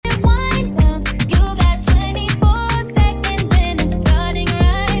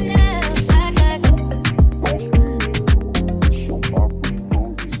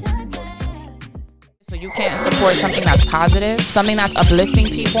for something that's positive, something that's uplifting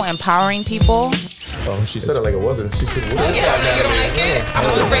people, empowering people. Oh, she said it like it wasn't. She said, what is You don't like it? I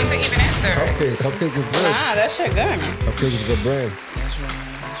was afraid to even answer. Cupcake is good. Nah, that shit good. Cupcake is a good brand.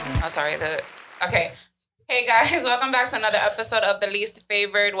 Oh, sorry. Okay. Hey guys, welcome back to another episode of The Least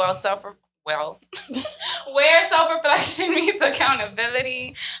Favored. Where self-reflection meets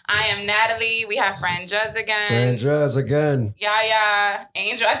accountability. I am Natalie. We have Franjez again. Yaya,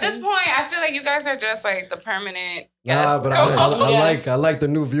 Angel. At this point, I feel like you guys are just like the permanent guests. But I like the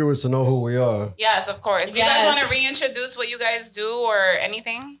new viewers to know who we are. Yes, of course. Do you guys want to reintroduce what you guys do or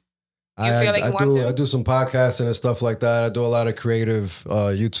anything? I do some podcasting and stuff like that. I do a lot of creative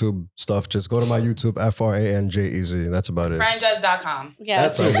YouTube stuff. Just go to my YouTube, Franjez. That's about it. Franjez.com.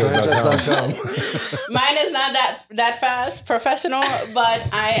 Yes. That's Franjez.com. Mine is not that fast professional, but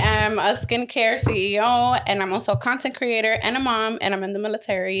I am a skincare CEO and I'm also a content creator and a mom, and I'm in the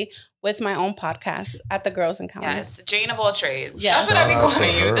military with my own podcast at the Girls Encounter. Yes, Jane of all trades. Yes. That's what I be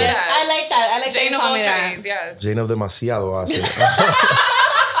calling you. Yes. I like that. I like Jane that of all that. trades. Yes. Jane of demasiado hace.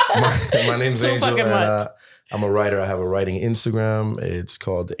 My name's Angel, and I'm a writer. I have a writing Instagram. It's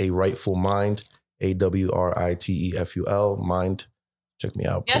called A Rightful Mind, AWRITEFUL, Mind. Check me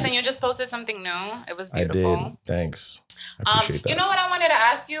out, Yes, please. and you just posted something new. It was beautiful. I did. Thanks. I appreciate that. You know what I wanted to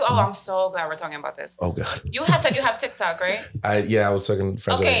ask you? Oh, I'm so glad we're talking about this. Oh, God. You had said you have TikTok, right? I was talking to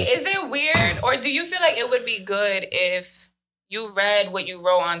friends. Okay, is it weird, or do you feel like it would be good if you read what you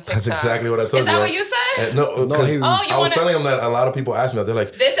wrote on TikTok? That's exactly what I told you. Is that what you said? No, because I was telling them that a lot of people ask me that. They're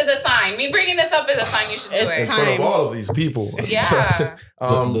like, this is a sign. Me bringing this up is a sign you should do it. In front of all of these people. Yeah.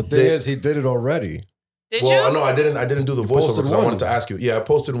 The thing is, he did it already. Did you? No, I didn't do the voiceover because I wanted to ask you. Yeah, I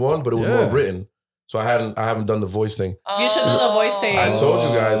posted one, but it was more written. So I haven't done the voice thing. You should do the voice thing. I told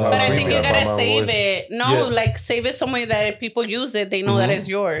you guys how But I think creepy you gotta find my save voice. it. No, like save it somewhere that if people use it, they know that it's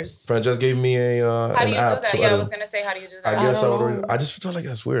yours. Franjez gave me How do an you do app that? to Yeah, I edit. was gonna say, how do you do that? I guess I just feel like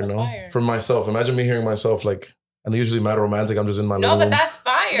that's weird, That's no? fire. For myself. Imagine me hearing myself like, and usually mad romantic, I'm just in my living No, but room. that's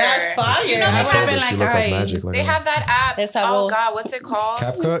fire. That's fire. You know, I they would have have been she like, looked all like right. magic. Like They have that app. Esa Oh voz. God, what's it called?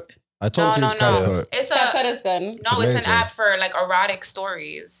 CapCut? I told you it's CapCut. It's CapCut is good. No, it's an amazing. app for like erotic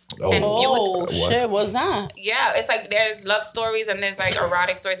stories. Oh. And Oh, shit, what's that? yeah, it's like there's love stories and there's like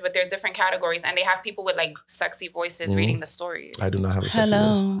erotic stories, but there's different categories, and they have people with like sexy voices reading the stories. I do not have a sexy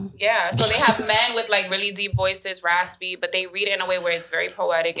voice. Yeah, so they have men with like really deep voices, raspy, but they read it in a way where it's very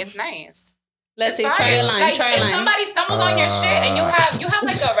poetic. It's nice. Let's see, It's try fire. a line, Like, try a if line. somebody stumbles on your shit and you have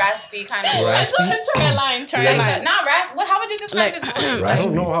like a raspy kind of voice. Try a line, try a line. Not rasp. How would you describe his voice? I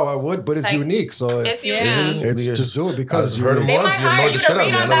don't know how I would, but it's Like, unique. So It's Yeah. unique. it's just do it because I've heard you him They once, might you hire annoyed you the to shit out of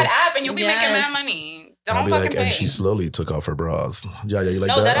read me. on I know. that app and you'll be making Yes. mad money. I'll Don't be fucking like, pay. and she slowly took off her bras. Yeah, you like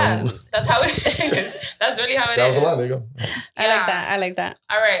No, that? that's how it is. That's really how it is. That was a line. There you go. I like that.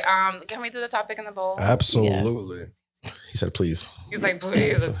 All right. Can we do the topic in the bowl? absolutely. He said, please. He's like,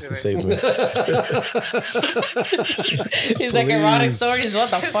 please, let's do He it. saved me. He's like erotic stories. What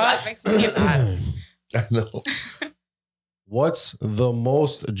the His fuck? laugh makes me mad. I know. What's the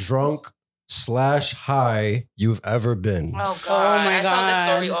most drunk/high you've ever been? Oh God! Oh, my I tell this God.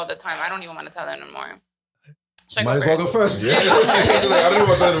 story all the time. I don't even want to tell it anymore. Should I Might as well go first. Yeah. She's like, I don't even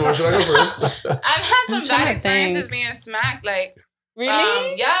want to tell anymore. Should I go first? I've had some I'm trying bad to experiences think. being smacked. Like,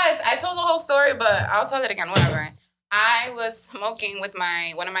 Really? yes, I told the whole story, but I'll tell it again. Whatever. I was smoking with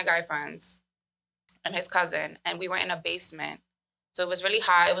one of my guy friends and his cousin, and we were in a basement. So it was really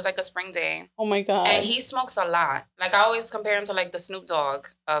hot. It was like a spring day. Oh my God. And he smokes a lot. Like, I always compare him to like the Snoop Dogg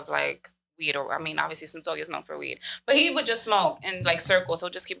of like weed, or I mean, obviously Snoop Dogg is known for weed, but he would just smoke in like circles. So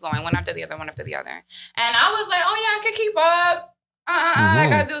just keep going, one after the other, one after the other. And I was like, oh yeah, I can keep up. I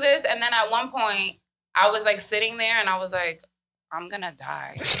gotta do this. And then at one point, I was like sitting there, and I was like, I'm gonna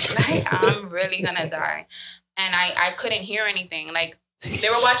die. Like, I'm really gonna die. And I couldn't hear anything. Like, they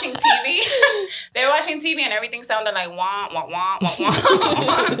were watching TV. They were watching TV, and everything sounded like wah, wah, wah, wah,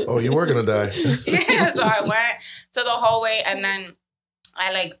 wah. Oh, you were going to die. Yeah, so I went to the hallway, and then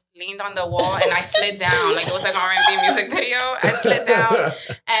I like leaned on the wall and I slid down. Like, it was like an R&B music video. I slid down and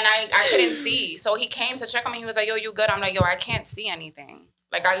I couldn't see. So he came to check on me. He was like, yo, you good? I'm like, yo, I can't see anything.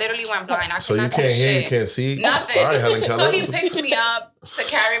 Like, I literally went blind. I So you could not can't see hear, shit. you can't see? Nothing. All right, Helen Keller. So he picked me up to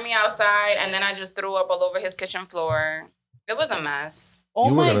carry me outside, and then I just threw up all over his kitchen floor. It was a mess. Oh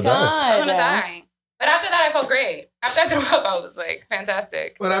You were my gonna die. God. I was gonna die. But after that, I felt great. After I threw up, I was like,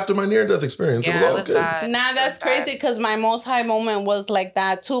 fantastic. But after my near-death experience, it was Yeah, all it was good. bad. Nah, that's crazy because my most high moment was like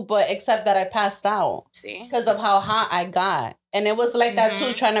that too, but except that I passed out See? because of how hot I got. And it was like that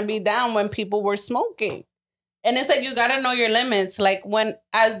too, trying to be down when people were smoking. And it's like, you got to know your limits. Like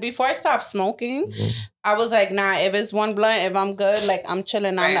before I stopped smoking, I was like, nah, if it's one blunt, if I'm good, like I'm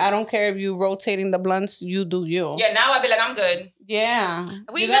chilling. Right. I don't care if you rotating the blunts, you do you. Yeah, now I'd be like, I'm good. Yeah.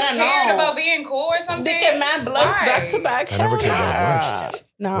 We just cared about being cool or something. They get mad blunts back to back. I never cared that much.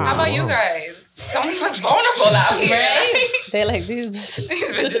 No. How about you guys? Don't leave us vulnerable out here. Right? They like, these bitches.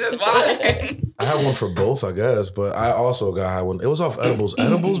 These bitches is violent. I have one for both, I guess, but I also got one. It was off edibles.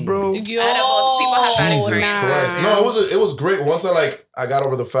 Edibles, bro. Edibles. People have bad Jesus Christ. No, it was great. Once I got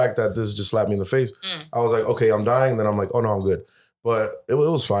over the fact that this just slapped me in the face, I was like, okay, I'm dying. Then I'm like, oh no, I'm good. But it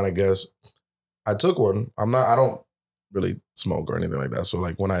was fine, I guess. I took one. I don't really smoke or anything like that. So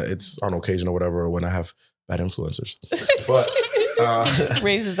like it's on occasion or whatever, or when I have bad influencers. But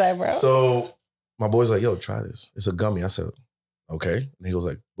raise his eyebrow. So my boy's like, yo, try this. It's a gummy. I said, okay. And he was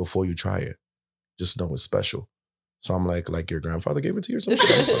like, before you try it, just know it's special. So I'm like your grandfather gave it to you or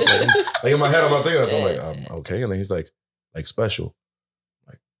something? like in my head, I'm not thinking that. I'm like, okay. And then he's like special.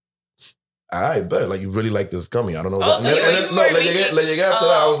 Like, I bet. Like, you really like this gummy. I don't know. Oh, After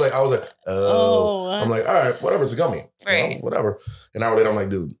that, I was like, oh. I'm like, all right, whatever. It's a gummy. Right. You know, whatever. An hour later, I'm like,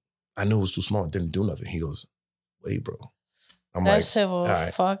 dude, I knew it was too small. It didn't do nothing. He goes, wait, bro. I'm that like, shit will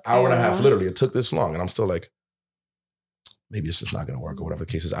fuck hour and a half, literally. It took this long. And I'm still like, maybe it's just not going to work or whatever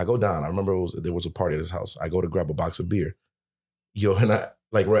the case is. I go down. I remember there was a party at his house. I go to grab a box of beer. Yo, and I'm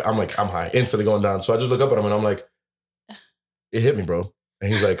high. Instantly going down. So I just look up at him and I'm like, it hit me, bro.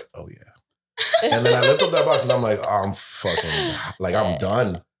 And he's like, oh, yeah. And then I lift up that box and I'm like, oh, I'm fucking, like, I'm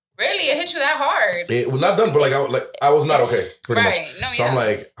done. Really? It hit you that hard? It was not done, but I was not okay, pretty much. No, so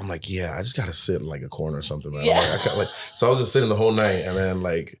yeah. I'm like, yeah, I just got to sit in like a corner or something, man. Yeah. So I was just sitting the whole night and then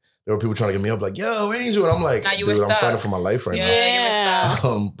like, there were people trying to get me up like, yo, Angel. And I'm like, dude, I'm fighting for my life right now. Yeah, you were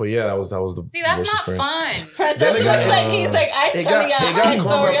stuck. But yeah, that was the See, that's worst not experience. fun. He's like, I tell you my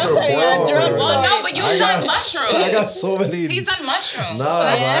story. I'm telling you drugs. Well, no, but you've done mushrooms. I got so many. He's done mushrooms. Nah, so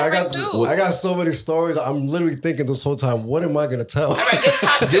that's different too. I got so many stories. I'm literally thinking this whole time, what am I going to tell? All right, give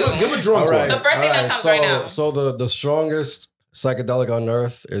top two. Give a drunk one. The first thing that comes right now. So the strongest psychedelic on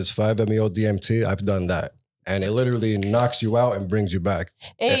earth is 5-MeO DMT. I've done that. And it literally knocks you out and brings you back.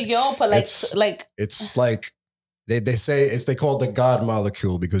 Hey, yo, but it's like they say they call it the God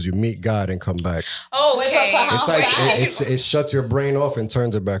molecule because you meet God and come back. Okay. It's like it shuts your brain off and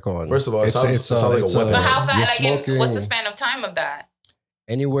turns it back on. First of all, it sounds like a weapon. But how fast? What's the span of time of that?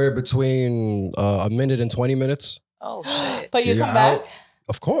 Anywhere between a minute and 20 minutes. Oh shit! But you come back.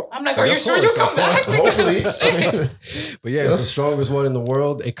 Of course. I'm like, are you sure you come back? Hopefully. But yeah, it's the strongest one in the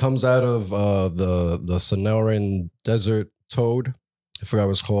world. It comes out of the Sonoran desert toad. I forgot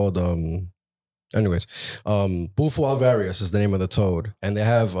what it's called. Anyways, Bufo alvarius is the name of the toad. And they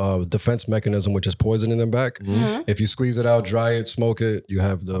have a defense mechanism, which is poison in their back. Mm-hmm. If you squeeze it out, dry it, smoke it, you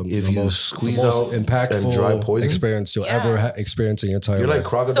have the most impactful and dry poison experience you'll ever experience in your entire life. You're like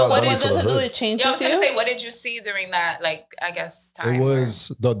crocodile. So what does it do? It changes I was going to say, what did you see during that, like, I guess, time? It was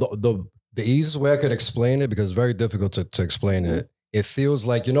the easiest way I could explain it, because it's very difficult to explain it. It feels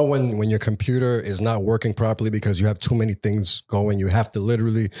like, you know, when your computer is not working properly because you have too many things going, you have to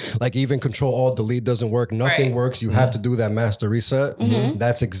literally, like, even Control-Alt-Delete doesn't work. Nothing works. You have to do that master reset. Mm-hmm.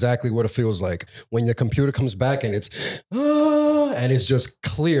 That's exactly what it feels like. When your computer comes back and it's just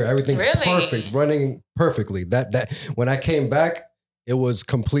clear. Everything's perfect, running perfectly. That when I came back, it was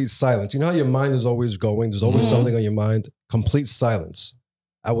complete silence. You know how your mind is always going? There's always something on your mind. Complete silence.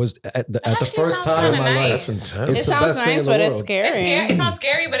 I was at the first time in my life. That's intense. It sounds nice, but it's scary. It sounds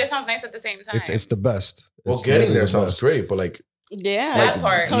scary, but it sounds nice at the same time. It's the best. Well, getting there sounds great, but like, that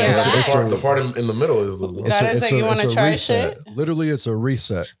part. The part in the middle is the. That is like, you want to try shit. Literally, it's a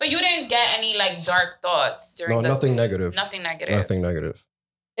reset. But you didn't get any like dark thoughts during. Nothing negative. Nothing negative. Nothing negative.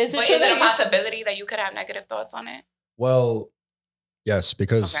 Is it a possibility that you could have negative thoughts on it? Well, yes,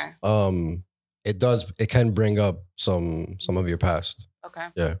 because it can bring up some of your past. Okay.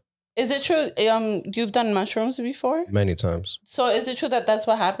 Yeah. Is it true? You've done mushrooms before? Many times. So is it true that that's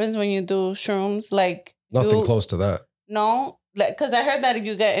what happens when you do shrooms? Like nothing close to that. No, like, because I heard that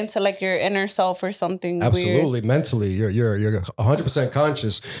you get into like your inner self or something. Absolutely, weird. Mentally, you're 100%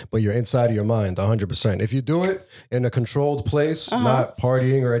 conscious, but you're inside of your mind 100%. If you do it in a controlled place, not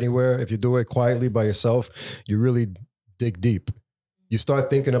partying or anywhere, if you do it quietly by yourself, you really dig deep. You start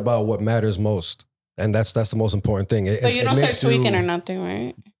thinking about what matters most. And that's the most important thing. But you don't start tweaking or nothing,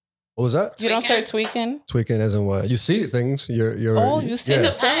 right? What was that? You don't start tweaking? Tweaking as in what? You see things. You see it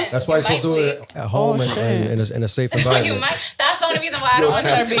depends. That's why you're supposed to do it at home and in a safe environment. That's the only reason why I don't want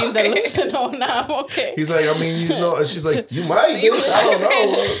to start being delusional now. Okay. He's like, I mean, you know, and she's like, you might, bitch. I don't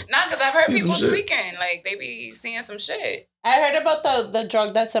know. Not because I've heard people tweaking. Like, they be seeing some shit. I heard about the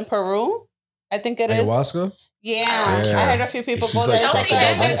drug that's in Peru. I think it is. Ayahuasca? Yeah, Yeah. I heard a few people She's go like there. It's like Chelsea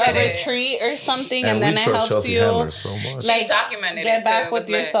Handler a did it. retreat or something, And and then we it trust helps Chelsea you Handler so much. She documented get it too. back It was with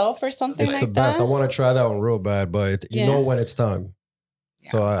lit. yourself or something It's like the best. that. I want to try that one real bad, but you Yeah. know when it's time. Yeah.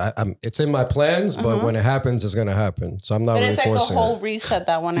 So I'm. It's in my plans, but when it happens, it's gonna happen. So I'm not But really it's like a forcing whole it. reset.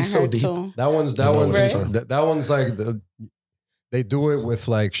 That one He's I so heard deep. too. That one's Right. that one's like they do it with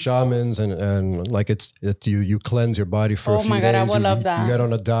like shamans and like it's you cleanse your body for a Oh few my God, I days. would You- love you- that. You get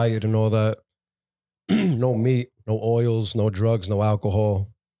on a diet and all that. No meat, no oils, no drugs, no alcohol.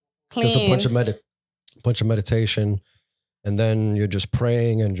 Just a Clean. bunch of meditation, and then you're just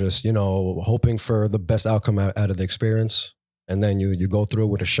praying and just hoping for the best outcome out of the experience. And then you go through it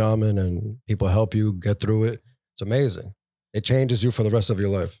with a shaman, and people help you get through it. It's amazing. It changes you for the rest of your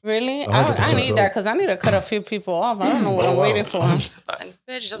life. Really? 100%. I need that because I need to cut a few people off. I don't know what I'm waiting for. Fun.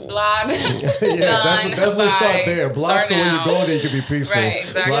 Bitch, just block. Definitely start there. Block Start so when you now. go there, you can be peaceful. Right,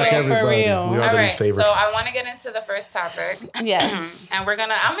 exactly. Block For everybody. real. We are All the right, least favorite. so I want to get into the first topic. Yes. And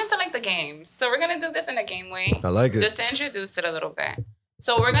I'm into like the games. So we're going to do this in a game way. I like it. Just to introduce it a little bit.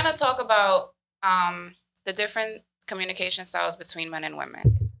 So we're going to talk about the different communication styles between men and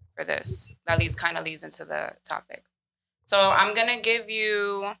women for this. That kind of leads into the topic. So I'm going to give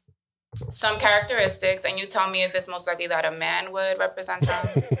you some characteristics and you tell me if it's most likely that a man would represent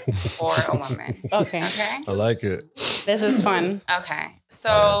them or a woman. Okay. Okay? I like it. This is fun. Okay.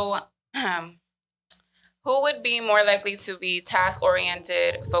 So who would be more likely to be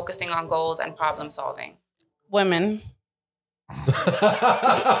task-oriented, focusing on goals and problem solving? Women.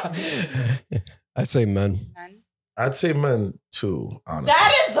 I'd say men. Men? I'd say men too, honestly.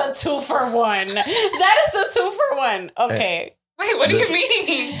 That is a 2-for-1. That is a 2-for-1. Okay. Wait, what do you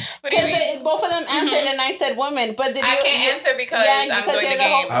mean? What do you mean? Both of them answered and I said women, but did I you, can't answer because Yeah, I'm because doing you're the the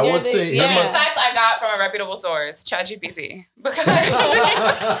game. whole- I you're would the- say So yeah. these facts I got from a reputable source, ChatGPT. Because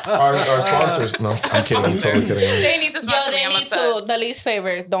our sponsors. No, I'm kidding. I'm totally kidding. they need to Yo, sponsor me. they I'm need obsessed. to. The least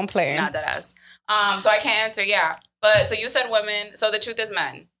favorite. Don't play. Not that ass. So I can't answer. Yeah, but so you said women. So the truth is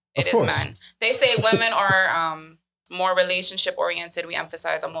men. It Of is course. men. They say women are more relationship oriented. We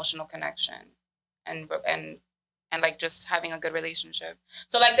emphasize emotional connection and like just having a good relationship.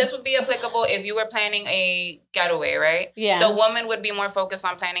 So like this would be applicable if you were planning a getaway, right? Yeah. The woman would be more focused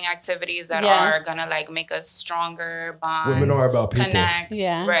on planning activities that Yes. are gonna like make us stronger, bond, Women are about people. connect.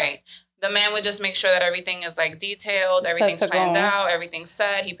 Yeah. Right. The man would just make sure that everything is like detailed, everything's Set to planned go. out, everything's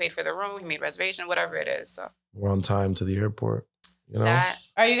set. He paid for the room, he made reservation, whatever it is. So We're on time to the airport. You know. that.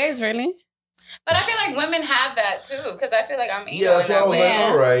 Are you guys really? But I feel like women have that too, because I feel like I'm emo Yeah, that's in why I that was way. like,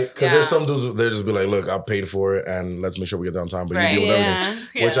 all right, because Yeah. there's some dudes they just be like, look, I paid for it, and let's make sure we get there on time. But Right. you deal with everything.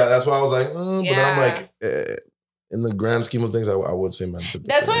 Yeah. Yeah. Which that's why I was like, but then I'm Yeah. like, in the grand scheme of things, I would say men.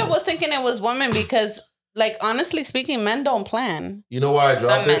 That's why I was thinking it was women because, like, honestly speaking, men don't plan. You know why I Some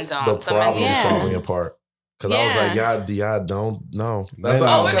dropped men it? don't. The Some men problem don't. solving part. Because I was like, yeah, don't know. That's Men why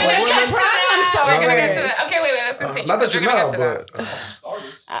I Oh, was we're like, gonna get to that. solving. We're gonna get to that. Okay, wait, let's continue. not that We're you're gonna not, get to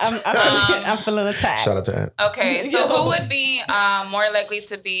that. but I'm feeling attacked. shout out to Ant. Okay, so who would be more likely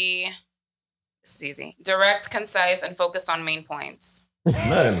to be, this is easy, direct, concise, and focused on main points?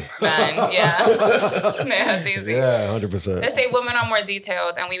 Men. Men, yeah. Yeah, it's easy. Yeah, 100%. They say women are more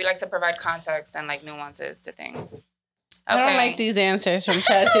detailed and we like to provide context and like nuances to things. I don't like these answers from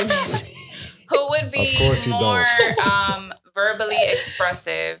ChatGPT. Who would be Of course you more verbally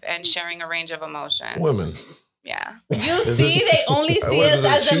expressive and sharing a range of emotions? Women. Yeah. You Is see, this- they only see what us is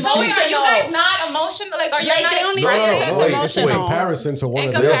it, as cheat Oh, wait, emotional. are you guys not emotional? Like, are you Like, not they only No, see no, us no, as wait, It's in emotional. comparison to one In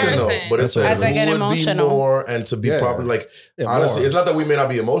of the Listen comparison. though, but it's That's like As I get who would emotional. be more and to be Yeah. properly like Yeah, honestly, more. it's not that we may not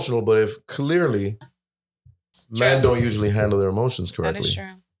be emotional, but if clearly men don't usually handle their emotions That correctly. is true.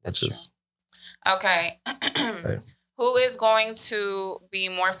 That's Which true. is Okay. Who is going to be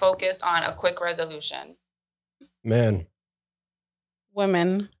more focused on a quick resolution? Man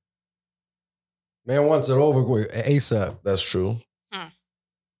Women. wants it over with ASAP. that's true. Hmm.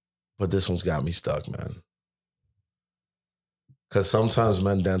 But this one's got me stuck, man. Cause sometimes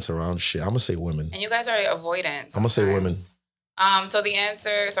men dance around shit. I'm gonna say women. And you guys are avoidant. I'm gonna say women. sometimes. So the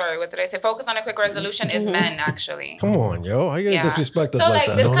answer, sorry, what did I say? Focus on a quick resolution is men, actually. Come on, yo. How you gonna Yeah. disrespect us So like like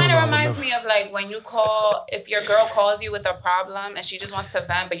that? this No, kind of no, reminds no. me of like when you call, if your girl calls you with a problem and she just wants to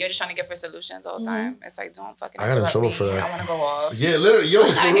vent, but you're just trying to give her solutions all the time. It's like, don't fucking I got in interrupt trouble me. for that. I want to go off. Yeah, literally, yo,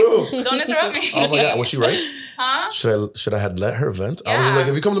 for real. Don't interrupt me. Oh my god, was she right? Huh? Should I have let her vent? I was Yeah. like,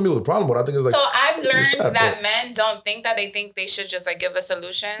 if you come to me with a problem, what I think is like, So I've learned sad, that but- men don't think that. They think they should just like give a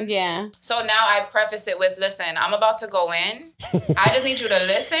solution. Yeah. So now I preface it with, listen, I'm about to go in. I just need you to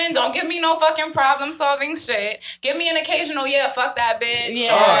listen. Don't give me no fucking problem solving shit. Give me an occasional, yeah, fuck that bitch. Yeah.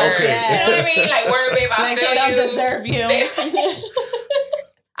 Oh, okay. You know what I mean? Like, word, babe, I Like feel they don't you. deserve you.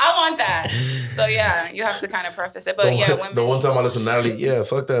 I want that. So yeah, you have to kind of preface it. But women. The one time I listened to Natalie, yeah,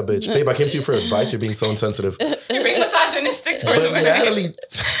 fuck that bitch. Babe, I came to you for advice. You're being so insensitive. You're being misogynistic towards women. Natalie,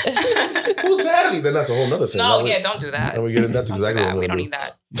 who's Natalie? Then that's a whole nother thing. No, don't do that. And we get it. That's exactly what we don't need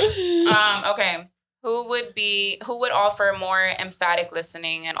that. Okay. Who would offer more emphatic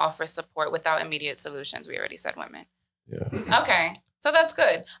listening and offer support without immediate solutions? We already said women. Yeah. Okay. So that's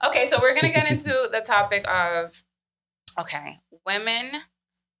good. Okay. So we're going to get into the topic of, women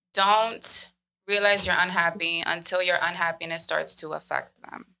don't realize you're unhappy until your unhappiness starts to affect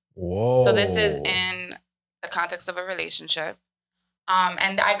them. Whoa. So this is in the context of a relationship.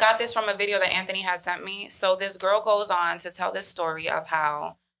 And I got this from a video that Anthony had sent me. So this girl goes on to tell this story of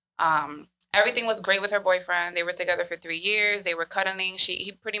how everything was great with her boyfriend. They were together for 3 years. They were cuddling.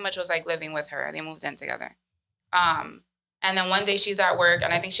 He pretty much was like living with her. They moved in together. And then one day she's at work,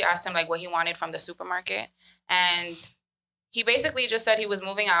 and I think she asked him like what he wanted from the supermarket. And he basically just said he was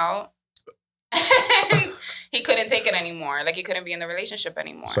moving out. And he couldn't take it anymore. Like, he couldn't be in the relationship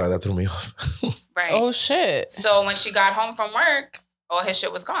anymore. Sorry, that threw me off. Right. Oh, shit. So when she got home from work, all his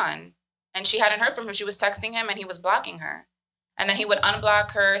shit was gone. And she hadn't heard from him. She was texting him, and he was blocking her. And then he would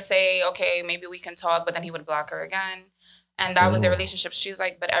unblock her, say, okay, maybe we can talk, but then he would block her again. And that was their relationship. She's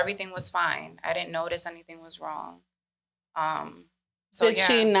like, but everything was fine. I didn't notice anything was wrong. Did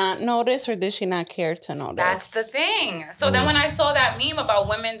she not notice, or did she not care to notice? That's the thing. So then when I saw that meme about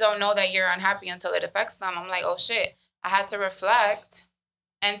women don't know that you're unhappy until it affects them, I'm like, oh shit, I had to reflect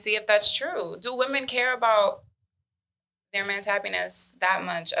and see if that's true. Do women care about their man's happiness that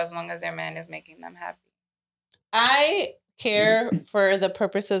much as long as their man is making them happy? I care for the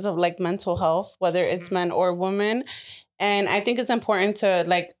purposes of like mental health, whether it's men or women. And I think it's important to,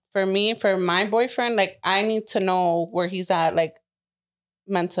 like, for me, for my boyfriend, like, I need to know where he's at, like,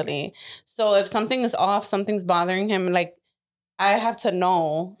 mentally. So if something is off, something's bothering him, like, I have to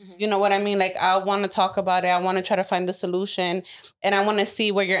know, you know what I mean? Like, I want to talk about it. I want to try to find the solution, and I want to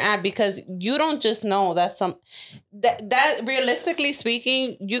see where you're at, because you don't just know that that realistically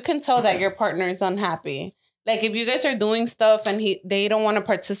speaking, you can tell that your partner is unhappy. Like, if you guys are doing stuff and they don't want to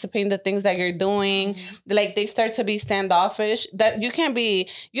participate in the things that you're doing, like, they start to be standoffish, that you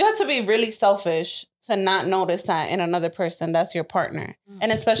have to be really selfish to not notice that in another person. That's your partner.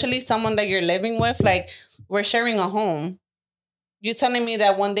 And especially someone that you're living with, like, we're sharing a home. You telling me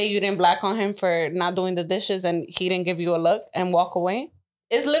that one day you didn't black on him for not doing the dishes and he didn't give you a look and walk away?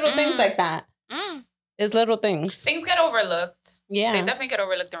 It's little things like that. It's little things. Things get overlooked. Yeah. They definitely get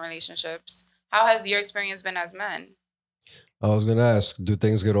overlooked in relationships. How has your experience been as men? I was going to ask, do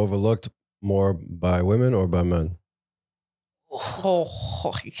things get overlooked more by women or by men? Oh,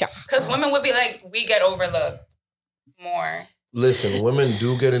 yeah. Because women would be like, we get overlooked more. Listen, women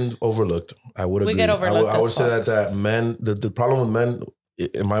do get overlooked. I would agree. We get overlooked. I would say that men, the problem with men,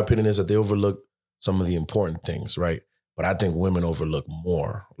 in my opinion, is that they overlook some of the important things, right? But I think women overlook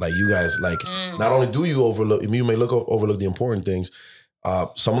more. Like, you guys, like, not only do you overlook, you may overlook the important things,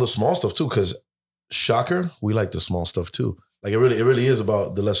 some of the small stuff too, because shocker, we like the small stuff too. Like, it really is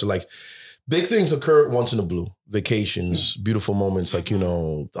about the lesser, like, big things occur once in a blue. Vacations, beautiful moments, like, you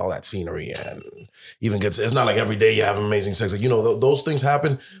know, all that scenery, and even it's not like every day you have amazing sex. Like, you know, those things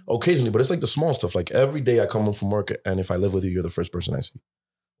happen occasionally, but it's like the small stuff. Like, every day I come home from work, and if I live with you, you're the first person I see.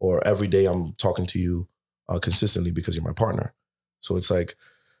 Or every day I'm talking to you consistently because you're my partner. So it's like,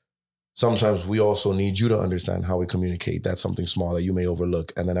 sometimes we also need you to understand how we communicate. That's something small that you may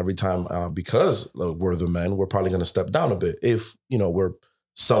overlook. And then every time, because we're the men, we're probably going to step down a bit. If, you know, we're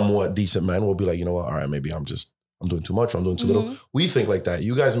somewhat decent men, we'll be like, you know what, all right, maybe I'm doing too much, or I'm doing too little. We think like that.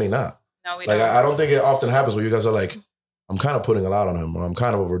 You guys may not. No, we don't. I don't think it often happens where you guys are like, I'm kind of putting a lot on him, or I'm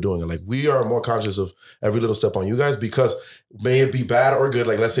kind of overdoing it. Like, we are more conscious of every little step on you guys, because may it be bad or good.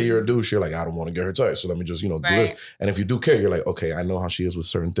 Like, let's say you're a douche, you're like, I don't want to get her tired, so let me just, you know, do this. And if you do care, you're like, okay, I know how she is with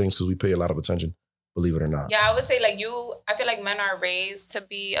certain things, because we pay a lot of attention, believe it or not. Yeah, I would say, like, I feel like men are raised to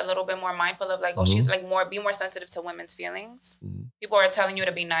be a little bit more mindful of, like, she's like be more sensitive to women's feelings. People are telling you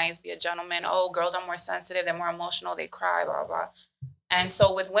to be nice, be a gentleman. Oh, girls are more sensitive, they're more emotional, they cry, blah, blah. And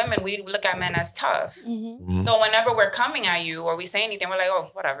so with women, we look at men as tough. So whenever we're coming at you or we say anything, we're like,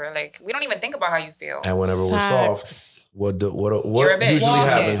 oh, whatever. Like, we don't even think about how you feel. And whenever we're soft, what usually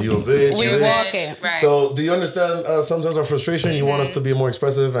happens? You a bitch. We walk it. Right. So do you understand sometimes our frustration? You want us to be more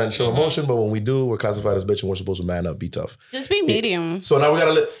expressive and show emotion, but when we do, we're classified as bitch, and we're supposed to man up, be tough. Just be medium. So now we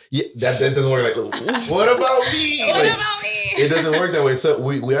gotta that doesn't work. Like, what about me? What about me? It doesn't work that way. So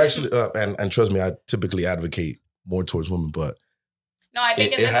we actually and trust me, I typically advocate more towards women, but no, I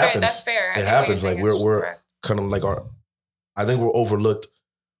think that's fair. It happens. Like, we're kind of like I think we're overlooked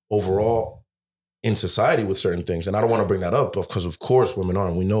overall in society with certain things. And I don't want to bring that up because, of course, women are,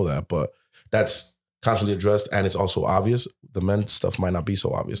 and we know that. But that's constantly addressed and it's also obvious, the men stuff might not be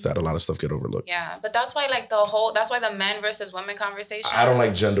so obvious that a lot of stuff get overlooked. Yeah, but that's why that's why the men versus women conversation. I don't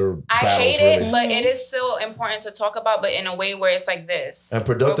like gender I battles, hate it, really. but it is still important to talk about, but in a way where it's like this. And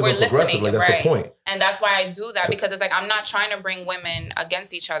productive and progressive, like that's the point. And that's why I do that, because it's like, I'm not trying to bring women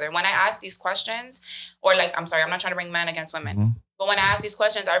against each other. When I ask these questions, or like, I'm sorry, I'm not trying to bring men against women. Mm-hmm. But when I ask these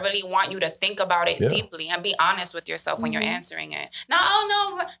questions, I really want you to think about it deeply and be honest with yourself when you're answering it. Now,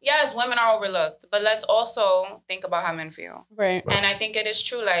 oh no, yes, women are overlooked, but let's also think about how men feel. Right. And I think it is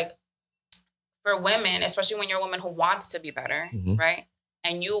true, like, for women, especially when you're a woman who wants to be better, right?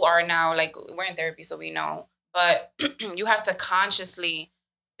 And you are now, like, we're in therapy, so we know, but you have to consciously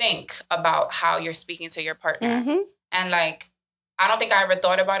think about how you're speaking to your partner. And like, I don't think I ever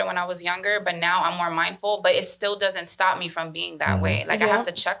thought about it when I was younger, but now I'm more mindful, but it still doesn't stop me from being that way. Like, I have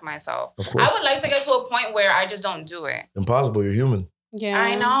to check myself. I would like to get to a point where I just don't do it. Impossible. You're human. Yeah.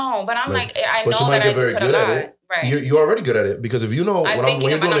 I know, but I'm like I know that I do put a lot. Right. You're already good at it, because if you know I'm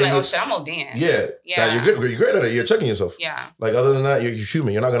thinking about it, I'm like, oh shit, I'm ODing. Yeah. You're good. You're great at it. You're checking yourself. Yeah. Like, other than that, you're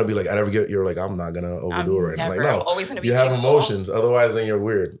human. You're not gonna be like, you're like, I'm not gonna overdo it. Never. Like, no, I'm always gonna be you have peaceful. emotions. Otherwise, then you're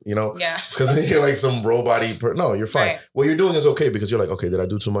weird. You know. Yeah. Because then you're like some robot-y no, you're fine. Right. What you're doing is okay, because you're like, okay, did I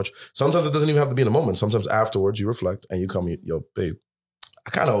do too much? Sometimes it doesn't even have to be in the moment. Sometimes afterwards you reflect and you come, yo, babe,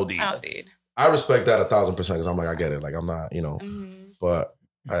 I kind of OD'd. I respect that 1,000% because I'm like, I get it. Like, I'm not, but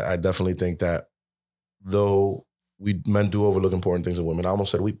I definitely think that though men do overlook important things in women. I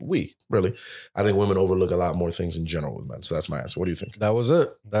almost said we really. I think women overlook a lot more things in general with men. So that's my answer. What do you think? That was it.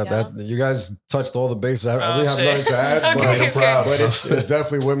 That you guys touched all the bases. I really have nothing to add, but it's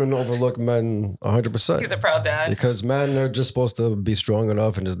definitely women overlook men 100%. He's a proud dad. Because men are just supposed to be strong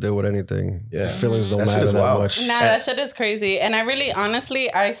enough and just deal with anything. Yeah. Feelings don't matter that much. Nah, that shit is crazy. And I really,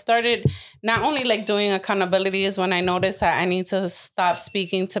 honestly, I started not only like doing accountability is when I noticed that I need to stop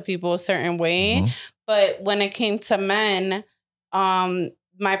speaking to people a certain way. But when it came to men,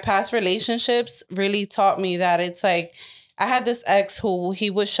 my past relationships really taught me that it's like, I had this ex who he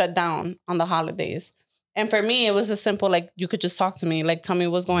would shut down on the holidays. And for me, it was a simple, like, you could just talk to me, like, tell me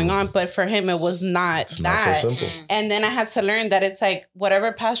what's going on. But for him, it was not it's that. Not so simple. And then I had to learn that it's like,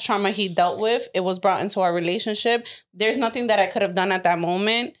 whatever past trauma he dealt with, it was brought into our relationship. There's nothing that I could have done at that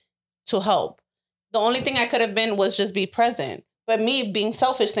moment to help. The only thing I could have been was just be present. But me being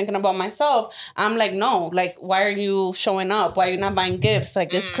selfish, thinking about myself, I'm like, no, like, why are you showing up? Why are you not buying gifts?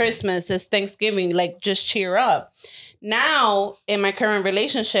 Like, it's Christmas, it's Thanksgiving, like, just cheer up. Now, in my current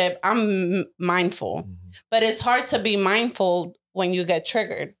relationship, I'm mindful. But it's hard to be mindful when you get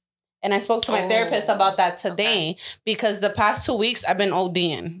triggered. And I spoke to my therapist about that today because the past 2 weeks, I've been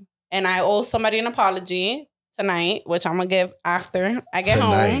ODing. And I owe somebody an apology tonight, which I'm going to give after I get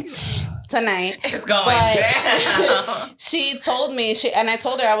home. Tonight. It's going down. She told me, and I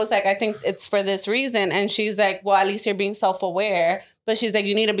told her, I was like, I think it's for this reason. And she's like, well, at least you're being self-aware. But she's like,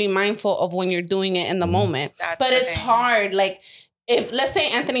 you need to be mindful of when you're doing it in the moment. But it's hard. Like, if let's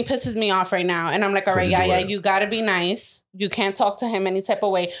say Anthony pisses me off right now and I'm like, all right, Yaya, you got to be nice. You can't talk to him any type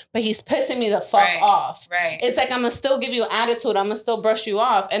of way. But he's pissing me the fuck off. Right. It's like, I'm going to still give you attitude. I'm going to still brush you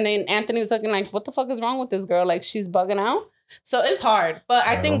off. And then Anthony's looking like, what the fuck is wrong with this girl? Like, she's bugging out. So it's hard. But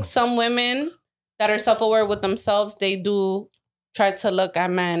I think some women that are self-aware with themselves, they do try to look at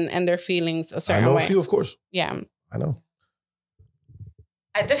men and their feelings a certain way. I know a few, of course. Yeah. I know.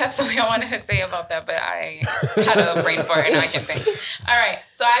 I did have something I wanted to say about that, but I had a brain fart and I can think. All right.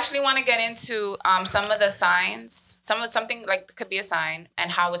 So I actually want to get into some of the signs, something like could be a sign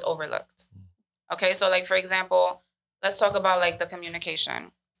and how it's overlooked. Okay. So like, for example, let's talk about like the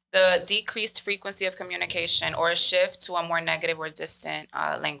communication. The decreased frequency of communication or a shift to a more negative or distant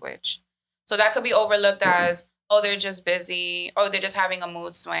language. So that could be overlooked as, oh, they're just busy. Oh, they're just having a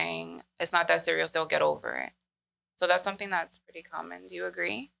mood swing. It's not that serious. They'll get over it. So that's something that's pretty common. Do you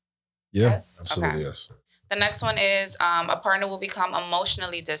agree? Yeah, yes? Absolutely, yes. The next one is a partner will become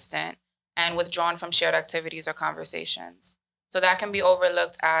emotionally distant and withdrawn from shared activities or conversations. So that can be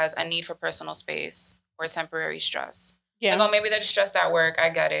overlooked as a need for personal space or temporary stress. Yeah. Like, oh, maybe they're stressed at work.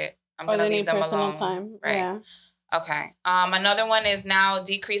 I get it. I'm going to leave them alone. Time. Right. Yeah. Okay. Another one is now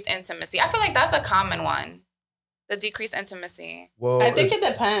decreased intimacy. I feel like that's a common one. The decreased intimacy. Well, I think it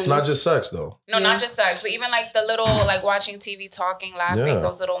depends. It's not just sex, though. No, not just sex, but even like the little, like watching TV, talking, laughing,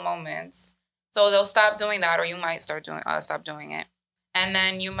 those little moments. So they'll stop doing that, or you might stop doing it. And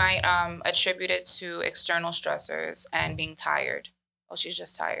then you might attribute it to external stressors and being tired. Oh, she's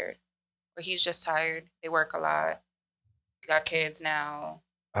just tired. Or he's just tired. They work a lot. Got kids now.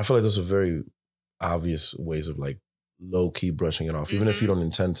 I feel like those are very obvious ways of like low key brushing it off, even if you don't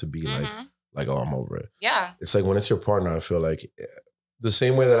intend to be like, oh, I'm over it. Yeah. It's like when it's your partner, I feel like the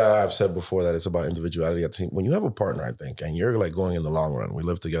same way that I've said before that it's about individuality. I think when you have a partner, I think, and you're like going in the long run, we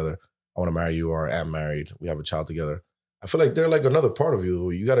live together. I want to marry you, or I am married. We have a child together. I feel like they're like another part of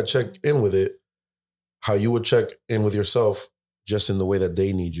you. You got to check in with it, how you would check in with yourself, just in the way that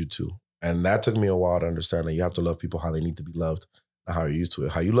they need you to. And that took me a while to understand that you have to love people how they need to be loved, not how you're used to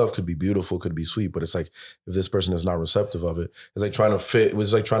it. How you love could be beautiful, could be sweet, but it's like if this person is not receptive of it, it's like trying to fit. It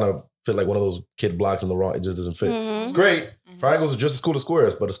was like trying to fit like one of those kid blocks in the wrong. It just doesn't fit. Mm-hmm. It's great. Triangles are just as cool as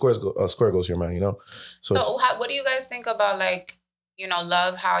squares, but a square goes here, man. You know. So what do you guys think about like, you know,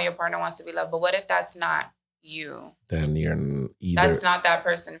 love how your partner wants to be loved, but what if that's not you? Then you're either that's not that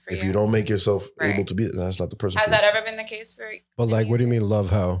person for you. If you don't make yourself able to be, that's not the person. Has that ever been the case for you? But like, what do you mean love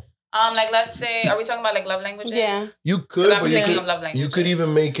how? Like let's say, are we talking about like love languages? Yeah. You could, I'm thinking of love languages. You could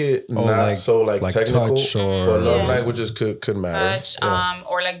even make it not like, so like technical, touch or, but love languages could matter. Touch,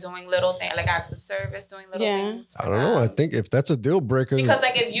 or like doing little things, like acts of service, doing little things. I don't know. I think if that's a deal breaker, because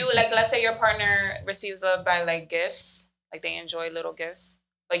like if you like, let's say your partner receives love by like gifts, like they enjoy little gifts,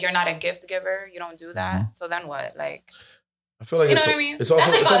 but you're not a gift giver, you don't do that. So then what? Like, I feel like you know what I mean? It's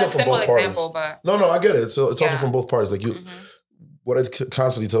also, that's like it's a simple example, but no, I get it. So it's also from both parties. Like you. What I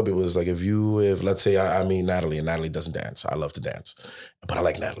constantly tell people is like, if let's say I meet Natalie and Natalie doesn't dance. I love to dance, but I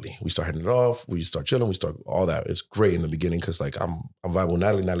like Natalie. We start hitting it off. We start chilling. We start all that. It's great in the beginning because like I'm vibing with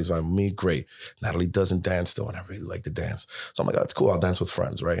Natalie. Natalie's vibing with me. Great. Natalie doesn't dance though, and I really like to dance. So I'm like, oh, it's cool. I'll dance with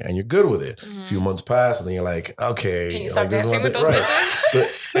friends, right? And you're good with it. A few months pass, and then you're like, okay, can you stop like, dancing with those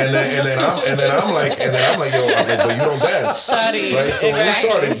bitches? and then I'm like, yo, but you don't dance, right? So when you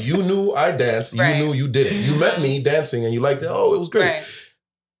started, you knew I danced. You knew you did it. You met me dancing, and you liked it. Oh, it was great. Right.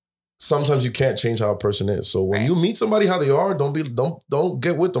 Sometimes you can't change how a person is. So when you meet somebody how they are, don't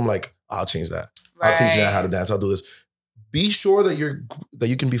get with them like, I'll change that. I'll teach you how to dance. I'll do this. Be sure that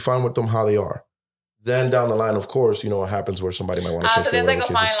you can be fine with them how they are. Then down the line, of course, you know what happens where somebody might want to change. So there's like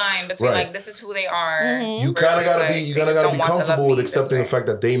a fine line between like this is who they are. You kind of gotta be comfortable with accepting the fact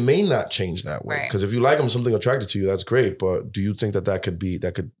that they may not change that way. Because if you like them, something attracted to you, that's great. But do you think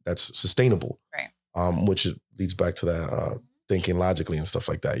that's sustainable? Right. Which leads back to that. Thinking logically and stuff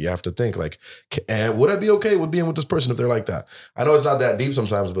like that. You have to think like, would I be okay with being with this person if they're like that? I know it's not that deep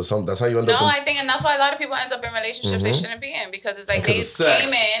sometimes, but that's how you end up. No, I think, and that's why a lot of people end up in relationships they shouldn't be in because it's like they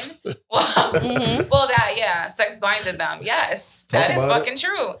came in. Well, sex blinded them. Yes, that is fucking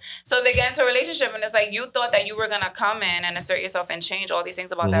true. So they get into a relationship and it's like you thought that you were gonna come in and assert yourself and change all these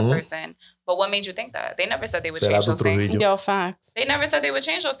things about that person. But what made you think that? They never said they would change those things. Yo, facts. They never said they would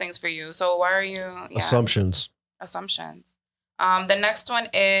change those things for you. So why are you assumptions? The next one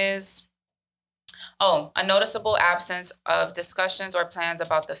is, a noticeable absence of discussions or plans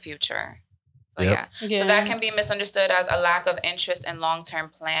about the future. So so that can be misunderstood as a lack of interest in long-term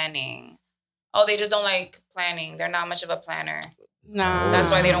planning. Oh, they just don't like planning. They're not much of a planner. No.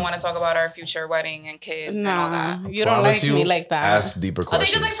 That's why they don't want to talk about our future wedding and kids and all that. You don't like me like that. Ask deeper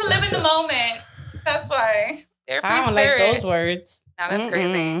questions. They just like to live in the moment. That's why. They're free spirit. I don't like those words. No, that's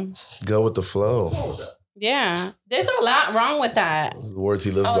crazy. Go with the flow. Yeah, there's a lot wrong with that. Those are the words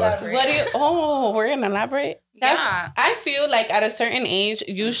he lives by. We're gonna elaborate. I feel like at a certain age,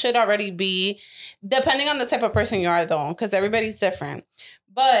 you should already be, depending on the type of person you are though, because everybody's different.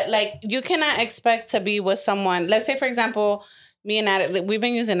 But like, you cannot expect to be with someone, let's say for example, me and Natalie, we've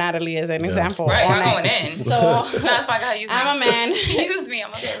been using Natalie as an example. Right, I'm going in. So that's why I gotta use me. I'm a man. Use me,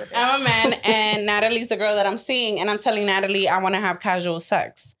 I'm okay with it. I'm a man and Natalie's the girl that I'm seeing and I'm telling Natalie I want to have casual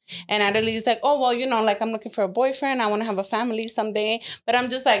sex. And Natalie's like, oh, well, you know, like I'm looking for a boyfriend. I want to have a family someday. But I'm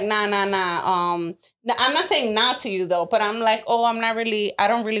just like, nah. I'm not saying nah to you though, but I'm like, oh, I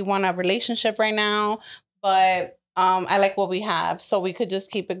don't really want a relationship right now. But I like what we have. So we could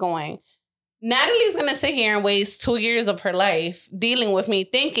just keep it going. Natalie's going to sit here and waste 2 years of her life dealing with me,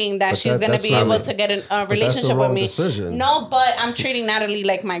 thinking that she's going to be able to get a relationship with me. Decision. No, but I'm treating Natalie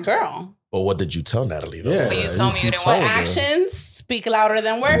like my girl. But what did you tell Natalie though? Yeah, but you told me you didn't want her. Actions speak louder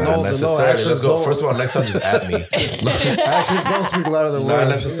than words. Not necessarily. Let's go. First of all, next time just at me. Actions don't speak louder than words. Not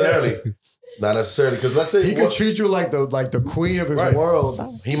necessarily. Not necessarily, because let's say he could treat you like the queen of his world.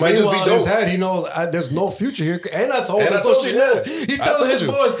 He might just be dope. In his head, he knows there's no future here. And I told her, so she knew. He's telling his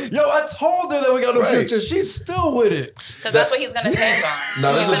boys, yo, I told her that we got no future. She's still with it. Because that's what he's going to stand on.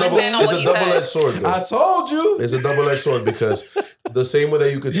 No, it's a double-edged sword. Though. I told you. It's a double-edged sword because the same way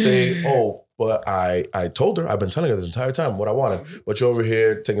that you could say, oh, but I told her, I've been telling her this entire time what I wanted. But you're over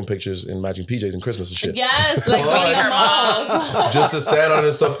here taking pictures in matching PJs and Christmas and shit. Yes, like meeting her mom. Just to stand on it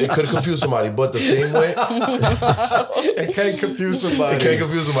and stuff, it could confuse somebody. But the same way, it can't confuse somebody. It can't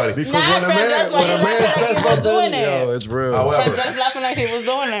confuse somebody. Because when a man says something, yo, it's real. However, just laughing like he was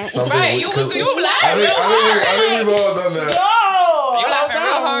doing it. Right, you laughing. I think we've all done that. Yo, You're laughing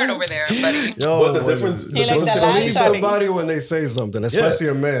real hard over there, buddy. But the difference, He likes that Believe laugh shouting. somebody when they say something, especially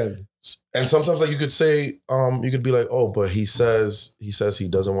a man. and sometimes like you could say, you could be like, oh, but he says he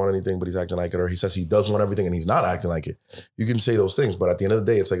doesn't want anything, but he's acting like it, or he says he does want everything and he's not acting like it. You can say those things, but at the end of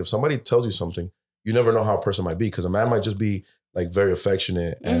the day, it's like if somebody tells you something, you never know how a person might be, because a man might just be like very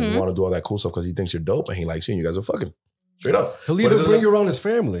affectionate and want to do all that cool stuff because he thinks you're dope and he likes you and you guys are fucking. Straight up. He'll even bring you around his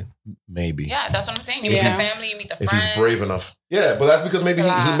family. Maybe. Yeah, that's what I'm saying. You meet the family, you meet the friends. If he's brave enough. Yeah, but that's because maybe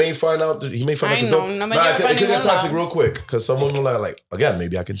he may find out that you're dope. It could get toxic real quick because some women are like, again,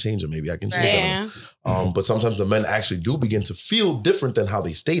 maybe I can change him. Maybe I can change him. But sometimes the men actually do begin to feel different than how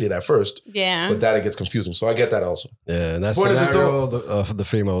they stated at first. Yeah. But that it gets confusing. So I get that also. Yeah, and that scenario, the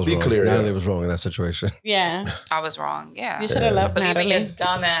female was wrong. Clear, Natalie was wrong in that situation. Yeah. I was wrong. Yeah. You should have left Believe Natalie. me, you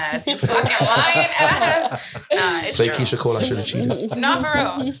dumbass. You fucking lying ass. Nah, it's Say true. Keisha Cole, I should have cheated. Not for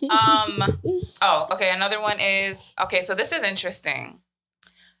real. Okay. Another one is, so this is interesting.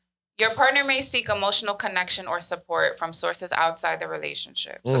 Your partner may seek emotional connection or support from sources outside the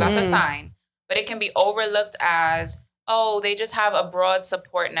relationship. So that's a sign. But it can be overlooked as, they just have a broad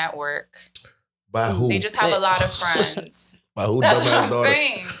support network. By who? They just have a lot of friends. By who? That's what I'm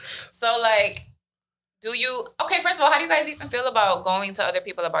saying. So like, first of all, how do you guys even feel about going to other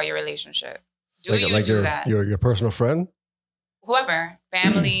people about your relationship? Do you do that? Your personal friend? Whoever,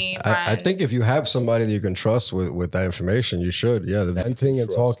 family, friends. I think if you have somebody that you can trust with that information, you should. Yeah, the venting and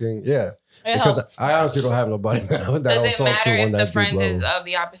talking. Yeah, because helps. I honestly don't have nobody that I'll Does it talk matter to if the friend is of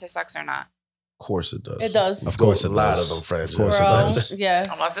the opposite sex or not? Of course it does. It does. Of course, a lot of them friends. Of course it does. Yeah.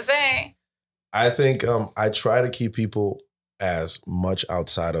 I'm about to say. I think I try to keep people as much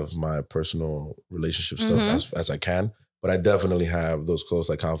outside of my personal relationship stuff as I can, but I definitely have those close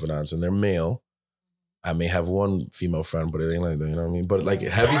like confidants, and they're male. I may have one female friend, but it ain't like that, you know what I mean? But like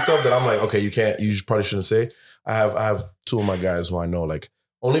heavy stuff that I'm like, okay, you probably shouldn't say. I have two of my guys who I know, like,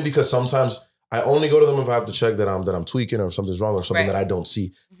 only because sometimes I only go to them if I have to check that I'm tweaking or something's wrong or something that I don't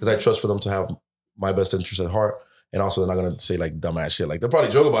see. Because I trust for them to have my best interest at heart. And also they're not gonna say like dumbass shit. Like they'll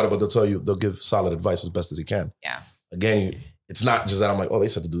probably joke about it, but they'll give solid advice as best as they can. Yeah. Again, it's not just that I'm like, they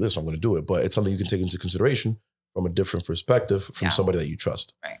said to do this, so I'm gonna do it. But it's something you can take into consideration from a different perspective from somebody that you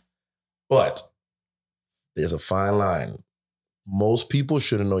trust. Right. But there's a fine line. Most people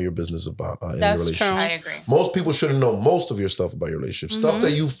shouldn't know your business about in your relationship. True. I agree. Most people shouldn't know most of your stuff about your relationship. Stuff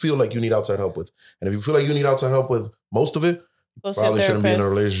that you feel like you need outside help with. And if you feel like you need outside help with most of it, you probably shouldn't be in a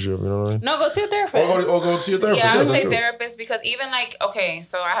relaiship. You know what I mean? No, go see a therapist. Or go to your therapist. Yeah, I would say therapist because even like,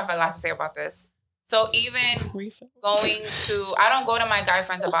 so I have a lot to say about this. So even I don't go to my guy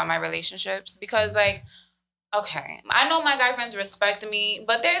friends about my relationships because like, I know my guy friends respect me,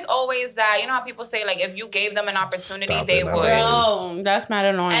 but there's always that, you know how people say, like, if you gave them an opportunity, they would. Bro, that's mad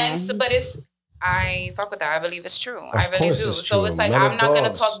annoying. And I fuck with that. I believe it's true. I really do. It's so true. it's like, I'm not going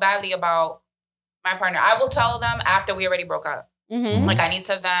to talk badly about my partner. I will tell them after we already broke up. Like, I need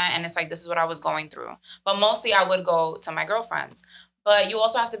to vent, and it's like, this is what I was going through. But mostly, I would go to my girlfriends. But you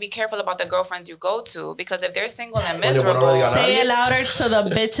also have to be careful about the girlfriends you go to because if they're single and miserable, say it louder to the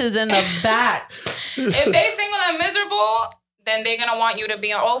bitches in the back. If they're single and miserable, then they're gonna want you to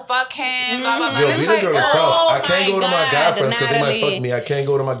be fuck him, blah blah blah. Yo, being a girl is tough. I can't go to my guy friends because they might Natalie. fuck me. I can't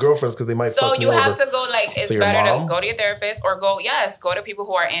go to my girlfriends because they might fuck me. So you have over. to go like it's So your better mom? to go to your therapist or go to people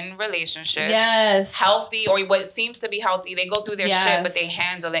who are in relationships. Yes. Healthy or what seems to be healthy. They go through their Yes. shit, but they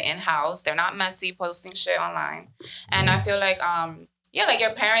handle it in house. They're not messy posting shit online. And I feel like like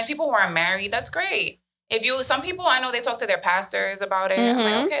your parents, people who are married, that's great. Some people I know they talk to their pastors about it. I'm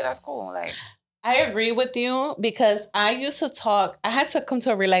like, okay, that's cool. Like I agree with you because I used to talk. I had to come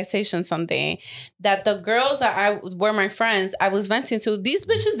to a realization someday that the girls that were my friends, I was venting to, these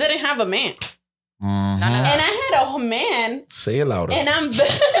bitches didn't have a man. none of that. And I had a man. Say it louder. And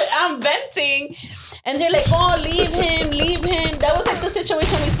I'm venting. And they're like, leave him. That was like the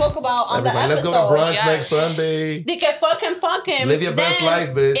situation we spoke about on the episode. Let's go to brunch next Sunday. They can fuck him. Live your best life,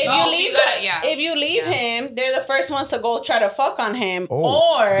 bitch. If you leave him, they're the first ones to go try to fuck on him.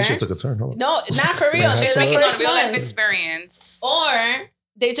 Oh, or this shit took a turn. Hold on. no, not for real. She's They're the speaking on first real life ones. experience. Or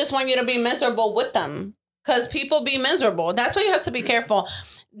they just want you to be miserable with them. Because people be miserable. That's why you have to be careful.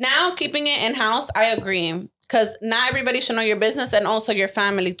 Now, keeping it in-house, I agree. Because not everybody should know your business and also your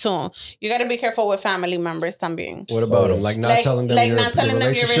family too. You got to be careful with family members también. What about them? Like not telling them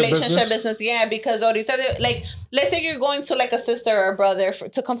your relationship business? Yeah, because ahorita, like, let's say you're going to like a sister or a brother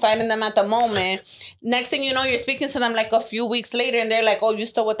to confide in them at the moment. Next thing you know, you're speaking to them like a few weeks later and they're like, oh, you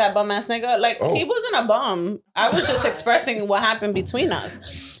still with that bum ass nigga? Like, he wasn't a bum. I was just expressing what happened between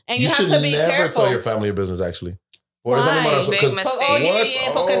us. And you have to be never careful. tell your family your business, actually. Por esa misma razón, Big 'cause- mistake. Oh, yeah, What?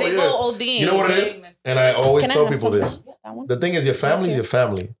 yeah, porque Oh, they yeah. go OD. You know what it is? Big mistake. And I always Can I tell have people some? this. That one? The thing is, your family's your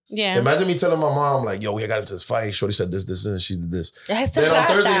family. Yeah. Imagine me telling my mom, like, yo, we got into this fight. Shorty said this, and she did this. Ya se Then on trata.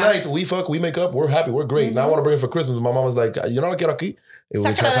 Thursday nights, we fuck, we make up, we're happy, we're great. Now I want to bring her for Christmas. My mom was like, you know what, quiero aquí? Which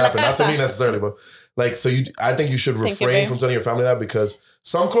Sácala has de la happened. Not to casa. me necessarily, but like, so I think you should Thank you, refrain babe. from telling your family that because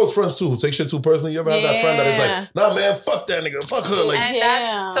some close friends too who take shit too personally. You ever have that friend that is Yeah. like, nah, man, fuck that nigga, fuck her. Like, And Yeah.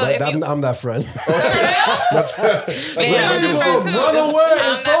 that's so That- if you I'm that friend. that's Yeah, I'm that friend too. Run away,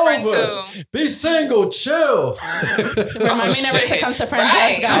 I'm it's that friend over. too. Be single, chill. Remind me never to come to Franjez,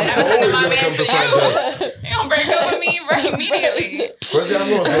 Right. guys. Never send always my gonna man come to to you. Franjez. You don't break up with me right immediately. First guy I'm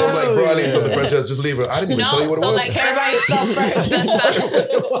going to, I'm like, bro, I need something Franjez, just leave her. I didn't even tell you what it so was. like Care about yourself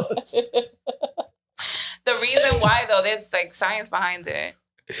first. the reason why though, there's like science behind it.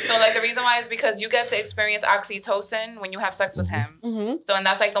 So like the reason why is because you get to experience oxytocin when you have sex with him. Mm-hmm. So and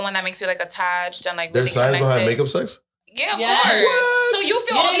that's like the one that makes you like attached and like There's really science behind connected. makeup sex? Yeah, of Yes. course. What? So you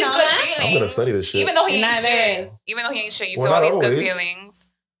feel You all didn't these know good that? feelings. I'm gonna study this shit. Even though he ain't Neither shit. is. Even though he ain't shit, you Well, feel all not these good always. feelings.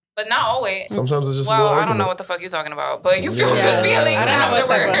 But not always. Sometimes it's just Well, a I little don't argument. know what the fuck you're talking about, but you feel Yeah. good feelings I don't know what's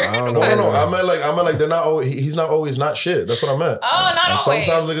afterward. up with- I don't No, know. no, no. I meant like they're not always. He's not always not shit. That's what I meant. Oh, not And always.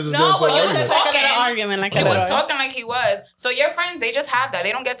 sometimes niggas just get no, into but you arguments. was Like a little talking. argument, like a He was little. talking like he was. So your friends, they just have that.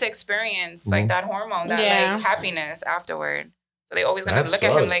 They don't get to experience like that hormone, that Yeah. like happiness afterward. So they always gonna That look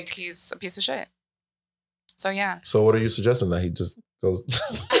at him sucks. like he's a piece of shit. So yeah, So what are you suggesting that he just goes?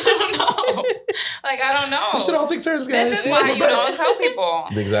 I don't know. Like I don't know. We should all take turns, guys. This is why you don't tell people.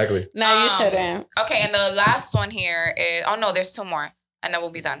 Exactly. No, you shouldn't. Okay, and the last one here is there's two more, and then we'll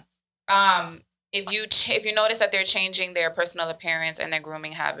be done. If you notice that they're changing their personal appearance and their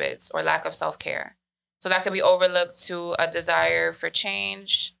grooming habits or lack of self-care, so that could be overlooked to a desire for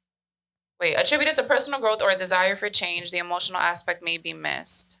change. Attributed to personal growth or a desire for change, the emotional aspect may be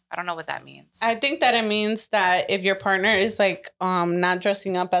missed. I don't know what that means. I think that it means that if your partner is like not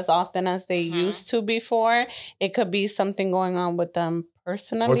dressing up as often as they used to before, it could be something going on with them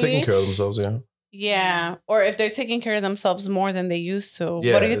personally. Or taking care of themselves, yeah. Yeah, or if they're taking care of themselves more than they used to.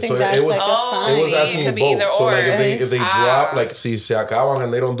 Yeah, What do you think so that's it was- like Oh, a It sign? was See, asking it you could be both. either So or. like if they drop, like si se acaban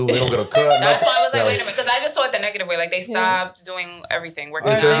and they don't get a cut. That's why I was like, yeah. wait a minute, because I just saw it the negative way. Like they stopped doing everything,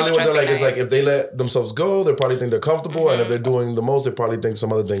 working out, Essentially, what they're like is dressing like nice. if they let themselves go, they probably think they're comfortable, and if they're doing the most, they probably think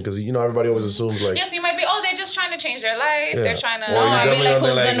some other thing. Because everybody always assumes like, Yes, you might be. Oh, they're just trying to change their life. Yeah. They're trying to. Or No, you I mean definitely like don't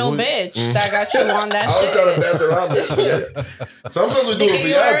who's think, the new like, bitch that got you on that I was shit? trying to dance around it. Yeah. Sometimes we do it for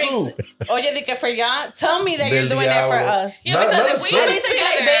y'all too. Oye, de que for y'all, tell me that you're Del doing it for diablo. us. Yeah, Not- because not if we necessarily. I get need to be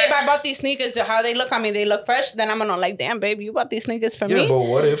like, together, babe, I bought these sneakers. How they look on me, they look fresh. Then I'm gonna like, damn, babe, you bought these sneakers for Yeah, me. but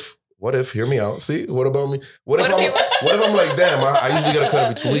what if? Hear me out. See, what about me? What if What if I'm like, damn, I usually get a cut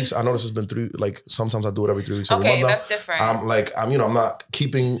every 2 weeks. I notice it's been 3. Like sometimes I do it every 3 weeks. Every okay, month now. that's different. I'm not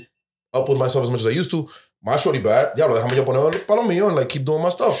keeping up with myself as much as I used to. My shorty bad. Diablo, déjame yo poner palo mío and like keep doing my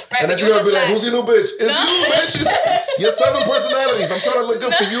stuff. Right, and but then you you're gonna be just like, like- who's the new bitch? It's No. you, bitch. You're 7 personalities. I'm trying to look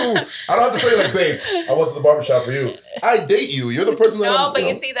good for you. I don't have to tell you like, babe, I went to the barbershop for you. I date you. You're the person that no, I'm, but know.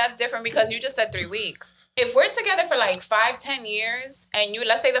 you see, that's different because you just said 3 weeks. If we're together for like 5-10 years, and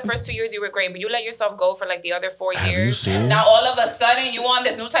let's say the first 2 years you were great, but you let yourself go for like the other 4 Have years. you seen? Now all of a sudden you on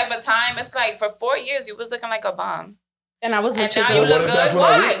this new type of time. It's like for 4 years you was looking like a bum. And I was And with you. now too. you Well, look what if that's good.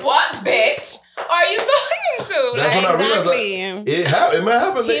 when I Why? re- What bitch are you talking to? That's when I realized Exactly. it might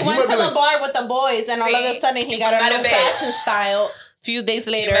happen. He went might to be the like, bar with the boys, and all of a See? sudden he You got a forgot new a bitch. fashion style. Few days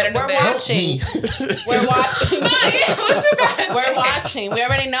later, met a new we're bitch. help watching. me. We're watching. Yeah, what you guys We're say? watching. We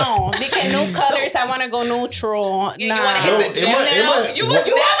already know. Because new colors, I want to go neutral. You nah. want to hit No, the it gym might- it now? might- You was what-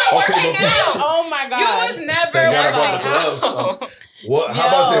 never okay, working but- out. Oh my God. You was never Thank God I working brought gloves. out. What? How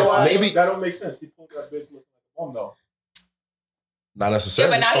about Yo. this? Maybe that don't make sense. He pulled that bitch looking like a bum though. not Yeah,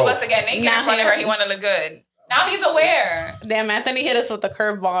 necessarily. but now he Oh. wants to get naked Now in front of he- her. He want to look good. Now he's aware. Damn, Anthony hit us with the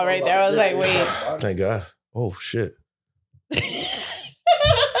curveball right there. I was like, wait. Thank God. Oh shit.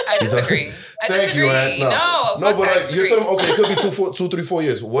 I disagree. I Thank disagree. you, Aunt. No, No, fuck but that. I like you're disagree. telling me, okay, it could be 2, 3, 4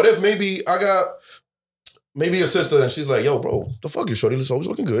 years. What if maybe I got maybe a sister and she's like, yo, bro, the fuck you, shorty, it's always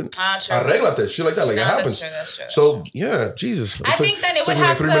looking good. Ah, true. Arreglate, shit like that, like No, it happens. That's true. So yeah, Jesus. I think that it took would me like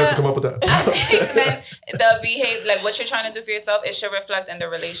have 3 minutes to to. come up with that. I think that the behavior, like what you're trying to do for yourself, it should reflect in the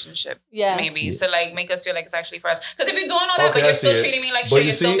relationship. Yes. Maybe to like make us feel like it's actually for us. Because if you're doing all that, Okay, but I you're see still it. treating me like But shit, you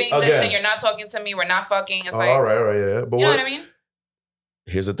you're still see, being again- distant, you're not talking to me, we're not fucking. It's like, all right, yeah. But you know what what I mean?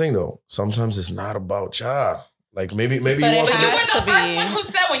 here's the thing though. Sometimes it's not about y'all. Like maybe But he if wants But to you get. were the to first be. one who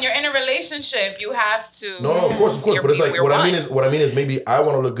said when you're in a relationship, you have to. No, of course. But it's like we're what I one. mean is maybe I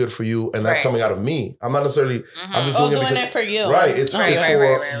want to look good for you, and that's Right. coming out of me. I'm not necessarily. I'm just doing, doing because, it for you. Right. It's Right, it's right,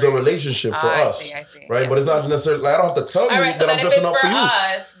 for right, the right. relationship for I us. see. Right. But it's not necessarily. Like, I don't have to tell you All right, so that then I'm if it's dressing up for for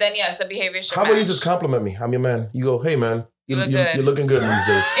you. us, then yes, the behavior should How about you match. just compliment me? I'm your man. You go, hey man, You look good. you're looking good these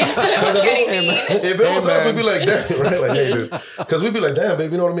days. Instead of getting mean. If it was us, we'd be like, damn, right? Like, hey, dude. Because we'd be like, damn,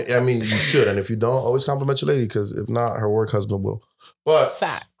 baby, you know what I mean? I mean, you should. And if you don't, always compliment your lady, because if not, her work husband will. But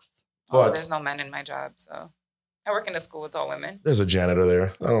Facts. Oh, But- there's no men in my job, so I work in a school. It's all women. there's a janitor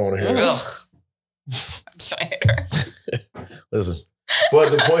there. I don't want to hear it. Ugh. Janitor. Listen. But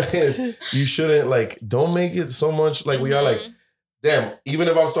the point is, you shouldn't, like, don't make it so much like we are like, damn, even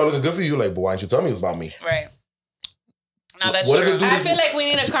if I'm starting looking good for you, like, but why didn't you tell me it was about me? Right. No, that's What if true. it do- I feel like we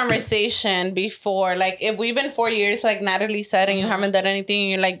need a conversation before, like, if we've been 4 years, like Natalie said, and you haven't done anything,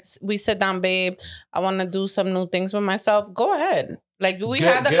 and you're like, we sit down, babe, I want to do some new things with myself. Go ahead. Like, we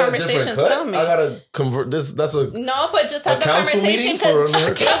had the Get a conversation. different cut. Tell me. I gotta convert this. That's a No, but just have a the council conversation meeting because for an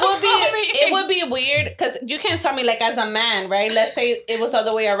haircut. it would be weird because you can't tell me, like, as a man, right? Let's say it was the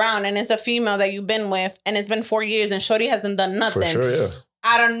other way around and it's a female that you've been with and it's been 4 years and Shorty hasn't done nothing. for sure, yeah.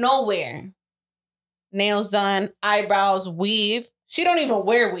 Out of nowhere. Nails done, eyebrows, weave. She don't even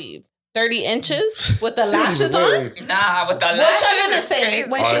wear weave. 30 inches with the She don't lashes even wear on. it. Nah, with the What lashes, y'all gonna it's say crazy.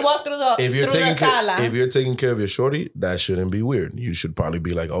 when she Alright. walked through the If you're through the taking sala? if you're taking care of your shorty, that shouldn't be weird. You should probably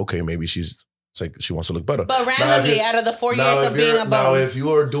be like, okay, maybe it's like she wants to look better. But Now, if randomly, you're- out of the 4 now, years if of being you're- a now, bum, if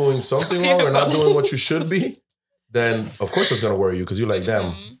you are doing something wrong or not doing what you should be, then of course it's gonna worry you because you're like,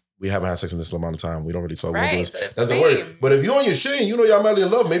 damn, we haven't had sex in this amount of time. We don't really talk. Right, About so this. it's the Doesn't worry. same. But if you on your shit and you know y'all madly in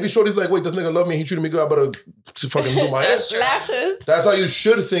love, maybe shorty's like, wait, this nigga love me. He treated me good. I better fucking do my That's ass. true. lashes. That's how you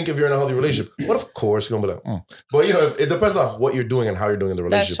should think if you're in a healthy relationship. But of course, you're gonna be like, But you know, it depends on what you're doing and how you're doing in the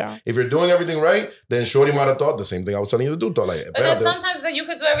That's relationship. true. If you're doing everything right, then shorty might have thought the same thing I was telling you to do. Thought like, But then "Bam, sometimes you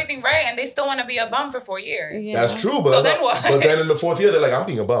could do everything right and they still want to be a bum for 4 years. Yeah. that's true. But So that's then not- what? But then in the 4th year, they're like, I'm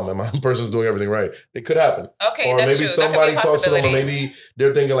being a bum, and my person's doing everything right. It could happen. Okay, Or that's maybe true. That could somebody be a talks to them, or possibility. maybe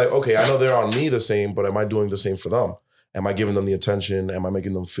they're thinking like, okay, I know they're on me the same, but am I doing the same for them? Am I giving them the attention? Am I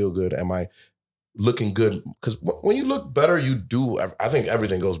making them feel good? Am I looking good? Because when you look better, you do. I think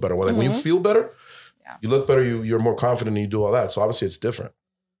everything goes better. Like when you feel better, Yeah. you look better. You're more confident, and you do all that. So obviously, it's different.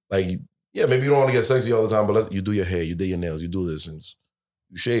 Like, yeah, maybe you don't want to get sexy all the time, but you do your hair, you do your nails, you do this, and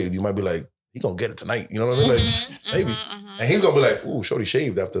you shave. You might be like, he gonna get it tonight. You know what I mean? Like, maybe. And he's gonna be like, ooh, shorty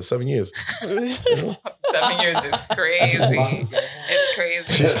shaved after 7 years. 7 years is crazy. It's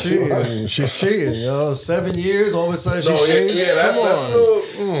crazy. She's cheating. She's cheating, yo. 7 years, all of a sudden she shaves. yeah, that's Come that's on.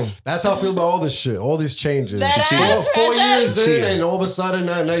 little, That's how I feel about all this shit, all these changes. That Four- ass, 4 that years ass. in, and all of a sudden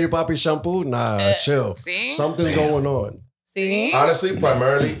now you poppy shampoo. Nah, chill. See? Something's going on. See? honestly,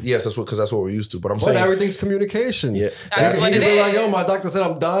 primarily, yes, that's what we're used to. But I'm But saying, everything's communication. yeah, That's You what can it be like, yo, is. my doctor said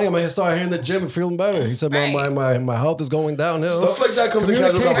I'm dying. I'm gonna start here in the gym and feeling better. He said Right. my health is going downhill. stuff like that comes in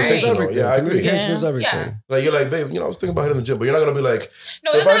casual Communication is conversation. Though. everything. Yeah, I agree. Communication Yeah. is everything. Yeah. Like you're like, babe, I was thinking about hitting the gym, but you're not gonna be like,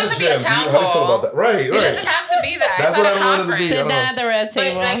 No, so it if I'm doesn't at have the to be a gym, town how do you feel hall. about that? Right, It right. doesn't have to be that. That's It's what not I a wanted to be. conference. I Sit don't know. down at the red But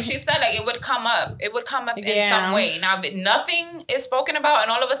table. like she said, like it would come up. It would come up in Yeah. some way. Now, if nothing is spoken about,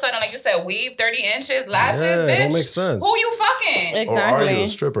 and all of a sudden, like you said, weave 30 inches, lashes, Yeah, bitch. don't make sense. Who you fucking? Or are you Exactly. a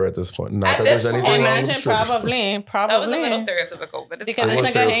stripper at this point? Not At that this there's point. anything wrong with Imagine, strippers. probably. That was a little stereotypical, but it's Because fine. It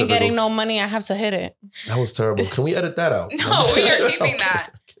this was nigga ain't getting stereotypical. no money. I have to hit it. That was terrible. Can we edit that out? No, we are keeping that.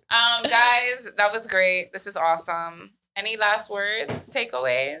 Guys, that was great. This is awesome. Any last words,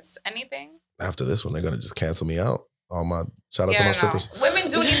 takeaways, anything? After this one, they're gonna just cancel me out. Shout out to my no. strippers. Women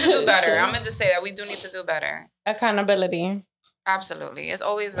do need to do better. I'm gonna just say that we do need to do better. Accountability. Absolutely. It's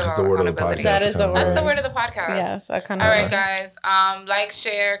always That's about the word of the accountability. podcast. That is the That's the word. word of the podcast. Yes, All accountability. right, guys. Like,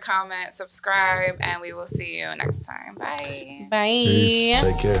 share, comment, subscribe, and we will see you next time. Bye. Bye. Peace.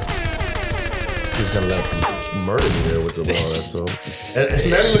 Take care. Just gonna let them murder me there with all that stuff. And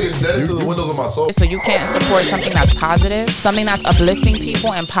then looking dead into the windows of my soul. So you can't support something that's positive, something that's uplifting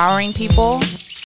people, empowering people,